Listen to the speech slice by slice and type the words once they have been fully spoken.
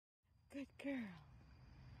Good girl.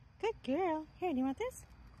 Good girl. Here, do you want this?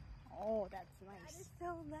 Oh, that's nice. That is so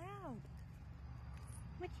loud.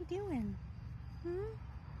 What you doing?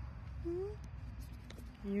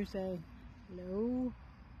 You say hello.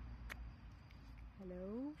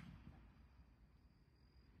 Hello.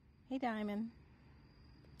 Hey, Diamond.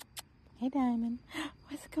 Hey, Diamond.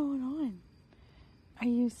 What's going on? Are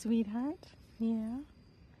you a sweetheart? Yeah.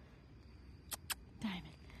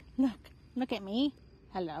 Diamond, look at me.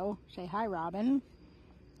 Hello. Say hi, Robin.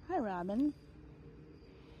 Hi, Robin.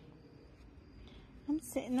 I'm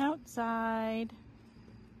sitting outside,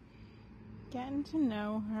 getting to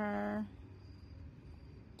know her.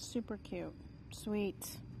 Super cute.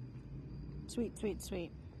 Sweet. Sweet, sweet,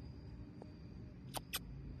 sweet.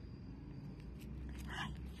 Hi.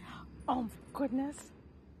 Oh, my goodness.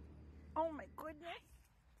 Oh, my goodness.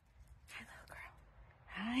 Hello, girl.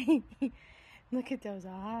 Hi. Look at those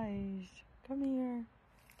eyes. Come here.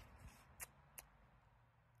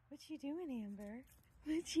 What you doing, Amber?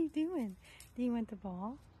 What you doing? Do you want the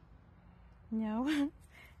ball? No?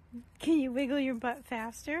 Can you wiggle your butt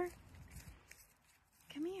faster?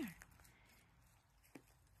 Come here.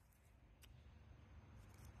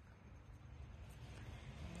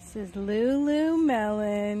 This is Lulu,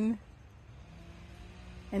 Melon,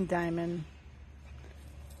 and Diamond.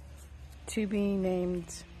 To be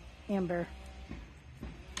named Amber.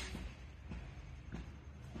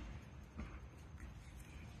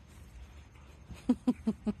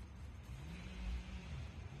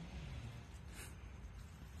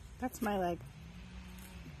 That's my leg.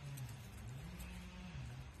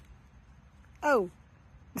 Oh!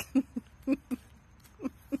 What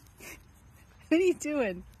are you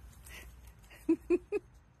doing?